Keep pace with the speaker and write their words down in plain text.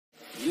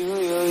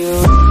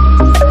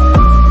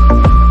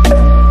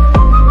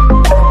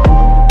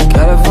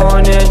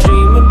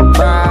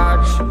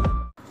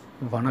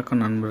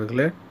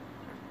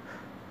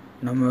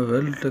நம்ம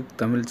world tech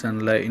Tamil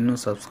சேனலை இன்னும்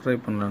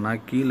சப்ஸ்கிரைப் பண்ணலன்னா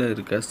கீழே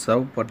இருக்க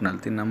சப் பட்டன்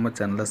அழுத்தி நம்ம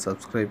சேனலை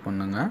சப்ஸ்கிரைப்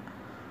பண்ணுங்கள்.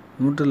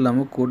 மட்டும்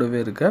இல்லாமல் கூடவே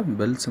இருக்க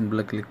பெல்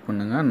சிம்பிளை கிளிக்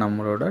பண்ணுங்கள்.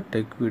 நம்மளோட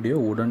டெக் வீடியோ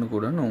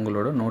உடனுக்குடன்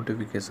உங்களோட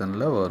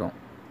நோட்டிஃபிகேஷனில் வரும்.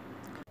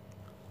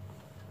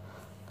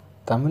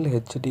 தமிழ்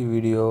ஹெச்டி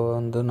வீடியோ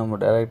நம்ம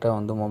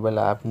டைரெக்டாக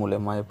மொபைல் ஆப்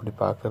மூலயமா எப்படி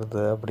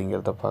பார்க்குறது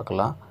அப்படிங்கிறத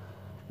பார்க்கலாம்.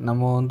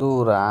 நம்ம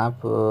ஒரு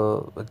ஆப்பு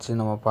வச்சு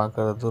நம்ம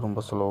பார்க்குறது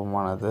ரொம்ப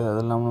சுலபமானது.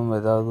 அது இல்லாமல் நம்ம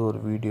ஏதாவது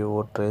ஒரு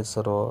வீடியோவோ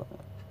ட்ரேசரோ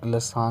இல்லை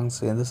சாங்ஸ்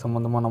எது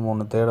சம்மந்தமாக நம்ம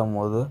ஒன்று தேடும்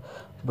போது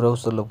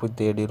ப்ரௌசரில் போய்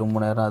தேடி ரொம்ப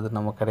நேரம் அது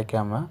நம்ம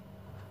கிடைக்காம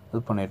இது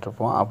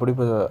பண்ணிகிட்ருப்போம்.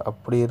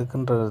 அப்படி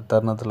இருக்குன்ற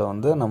தருணத்தில்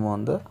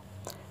நம்ம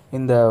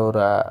இந்த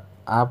ஒரு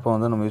ஆப்பை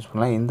நம்ம யூஸ்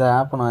பண்ணலாம். இந்த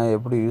ஆப்பை நான்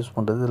எப்படி யூஸ்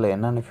பண்ணுறது, இதில்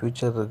என்னென்ன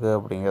ஃபியூச்சர் இருக்குது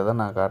அப்படிங்கிறத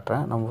நான்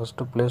காட்டுறேன். நம்ம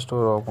ஃபஸ்ட்டு ப்ளே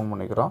ஸ்டோர் ஓப்பன்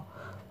பண்ணிக்கிறோம்.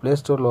 ப்ளே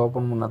ஸ்டோரில்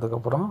ஓப்பன்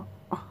பண்ணதுக்கப்புறம்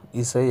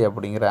இசை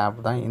அப்படிங்கிற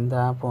ஆப் தான். இந்த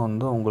ஆப்பை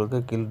உங்களுக்கு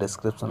கீழே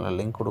டிஸ்கிரிப்ஷனில்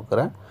லிங்க்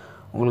கொடுக்குறேன்.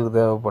 உங்களுக்கு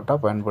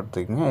தேவைப்பட்டால்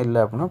பயன்படுத்திக்கங்க. இல்லை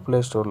அப்படின்னா ப்ளே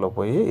ஸ்டோரில்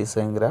போய்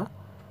இசைங்கிற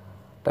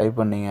டைப்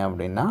பண்ணிங்க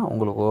அப்படின்னா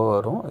உங்களுக்கு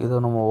வரும். இதை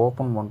நம்ம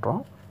ஓப்பன் பண்ணுறோம்.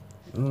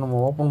 நம்ம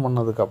ஓப்பன்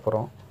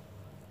பண்ணதுக்கப்புறம்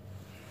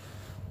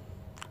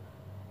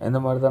இந்த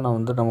மாதிரி தான்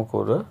நமக்கு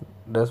ஒரு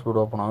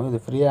டேஷ்போர்டு ஓப்பன் ஆகும். இது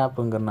ஃப்ரீ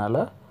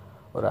ஆப்புங்கிறனால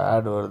ஒரு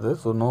ஆட் வருது.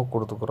 So no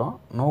கொடுத்துக்குறோம்.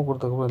 நோ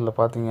கொடுத்ததுக்கப்புறம் இதில்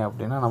பார்த்தீங்க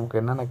அப்படின்னா நமக்கு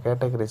என்னென்ன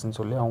கேட்டகரிஸ்ன்னு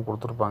சொல்லி அவங்க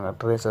கொடுத்துருப்பாங்க.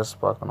 ட்ரேசர்ஸ்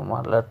பார்க்கணுமா,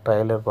 இல்லை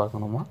ட்ரைலர்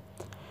பார்க்கணுமா,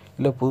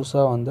 இல்லை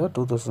புதுசாக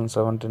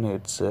 2017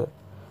 ஹிட்ஸு.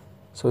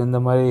 ஸோ இந்த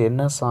மாதிரி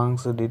என்ன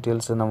சாங்ஸு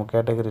டீட்டெயில்ஸு நம்ம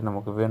கேட்டகரி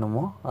நமக்கு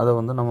வேணுமோ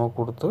அதை நம்ம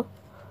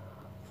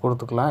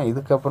கொடுத்துக்கலாம்.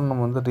 இதுக்கப்புறம்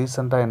நம்ம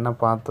ரீசெண்டாக என்ன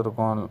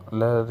பார்த்துருக்கோம்,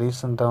 இல்லை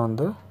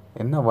ரீசெண்டாக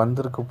என்ன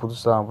வந்திருக்கு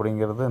புதுசாக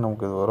அப்படிங்கிறது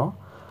நமக்கு இது வரும்.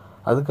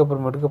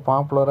 அதுக்கப்புறமேட்டுக்கு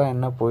பாப்புலராக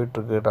என்ன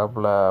போயிட்டுருக்கு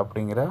டாப்பில்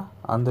அப்படிங்கிற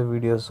அந்த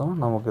வீடியோஸும்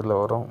நமக்கு இதில்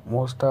வரும்.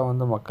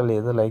 மோஸ்ட்டாக மக்கள்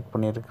எதை லைக்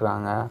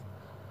பண்ணியிருக்கிறாங்க,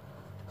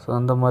 ஸோ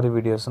அந்த மாதிரி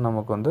வீடியோஸும்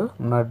நமக்கு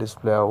முன்னாடி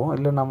டிஸ்பிளே ஆகும்.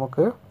 இல்லை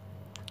நமக்கு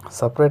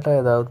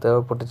செப்ரேட்டாக ஏதாவது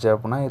தேவைப்பட்டுச்சு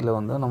அப்படின்னா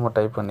இதில் நம்ம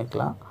டைப்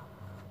பண்ணிக்கலாம்.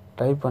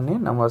 டைப் பண்ணி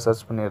நம்ம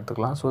சர்ச் பண்ணி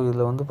எடுத்துக்கலாம். ஸோ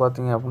இதில்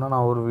பார்த்தீங்க அப்படின்னா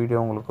நான் ஒரு வீடியோ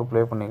உங்களுக்கு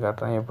ப்ளே பண்ணி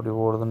காட்டுறேன். எப்படி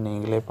ஓடுதுன்னு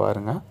நீங்களே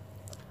பாருங்கள்.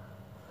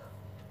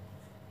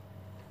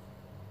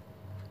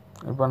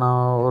 இப்போ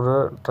நான் ஒரு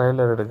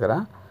ட்ரைலர்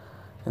எடுக்கிறேன்.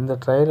 இந்த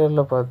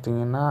ட்ரைலரில்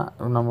பார்த்தீங்கன்னா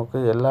நமக்கு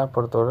எல்லா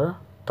படத்தோட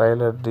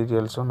ட்ரைலர்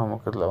டீட்டெயில்ஸும்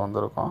நமக்கு இதில்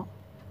வந்திருக்கும்.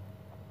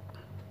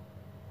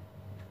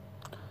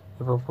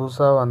 இப்போ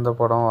புதுசாக வந்த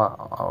படம்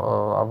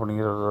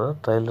அப்படிங்கிறத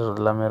ட்ரைலர்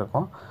எல்லாமே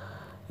இருக்கும்.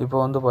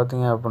 இப்போ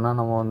பார்த்தீங்க அப்படின்னா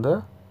நம்ம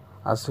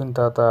அஸ்வின்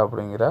தாத்தா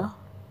அப்படிங்கிற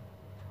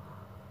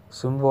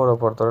சிம்போட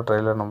படத்தோட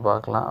ட்ரைலர் நம்ம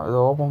பார்க்கலாம். இதை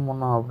ஓப்பன்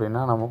பண்ணோம்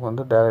அப்படின்னா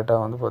நமக்கு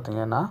டேரெக்டாக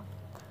பார்த்திங்கன்னா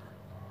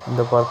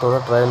இந்த படத்தோட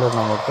ட்ரைலர்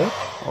நமக்கு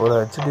ஒரு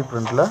ஹெச்டி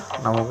பிரிண்டில்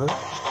நமக்கு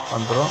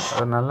வந்துடும்.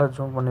 அதை நல்லா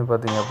ஜூம் பண்ணி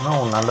பார்த்திங்க அப்படின்னா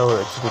உங்களுக்கு நல்ல ஒரு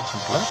ஹெச்டி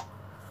பிரிண்டில்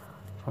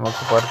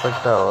நமக்கு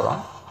பர்ஃபெக்டாக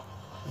வரும்.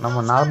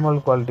 நம்ம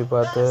நார்மல் குவாலிட்டி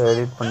பார்த்து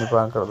எடிட் பண்ணி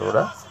பார்க்குறத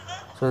விட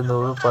ஸோ இந்த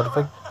ஒரு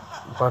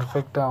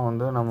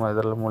பர்ஃபெக்டாக நம்ம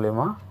இதில்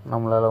மூலயமா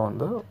நம்மளால்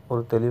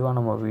ஒரு தெளிவாக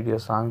நம்ம வீடியோ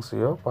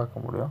சாங்ஸையோ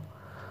பார்க்க முடியும்.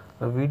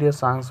 வீடியோ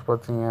சாங்ஸ்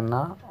பார்த்திங்கன்னா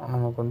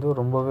நமக்கு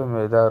ரொம்பவே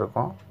இதாக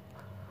இருக்கும்.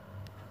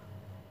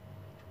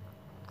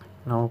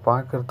 நம்ம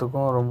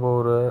பார்க்குறதுக்கும் ரொம்ப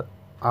ஒரு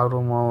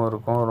ஆர்வமாகவும்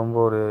இருக்கும், ரொம்ப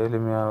ஒரு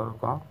எளிமையாகவும்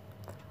இருக்கும்.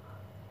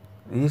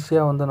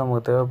 ஈஸியாக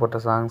நமக்கு தேவைப்பட்ட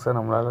சாங்ஸை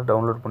நம்மளால்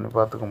டவுன்லோட் பண்ணி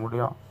பார்த்துக்க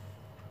முடியும்.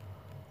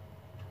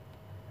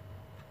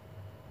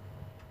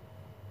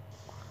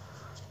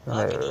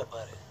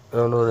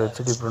 எவ்வளோ ஒரு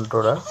ஹெச்டி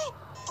பிரிண்டோட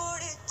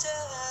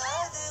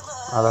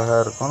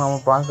அழகாக இருக்கும்.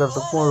 நம்ம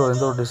பார்க்குறதுக்கும்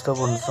எந்த ஒரு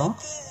டிஸ்டர்பன்ஸும்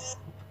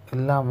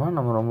இல்லாமல்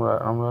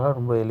நம்மளால்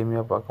ரொம்ப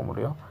எளிமையாக பார்க்க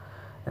முடியும்.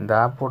 இந்த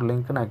ஆப்போட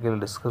லிங்க் நான் கீழே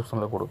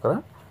டிஸ்கிரிப்ஷனில்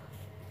கொடுக்குறேன்.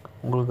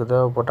 உங்களுக்கு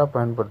தேவைப்பட்டால்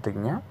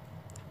பயன்படுத்திக்கங்க.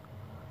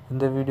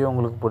 இந்த வீடியோ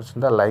உங்களுக்கு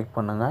பிடிச்சிருந்தால் லைக்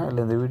பண்ணுங்கள். இல்லை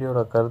இந்த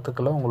வீடியோட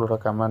கருத்துக்களை உங்களோட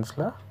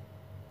கமெண்ட்ஸில்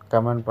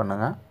கமெண்ட்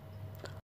பண்ணுங்கள்.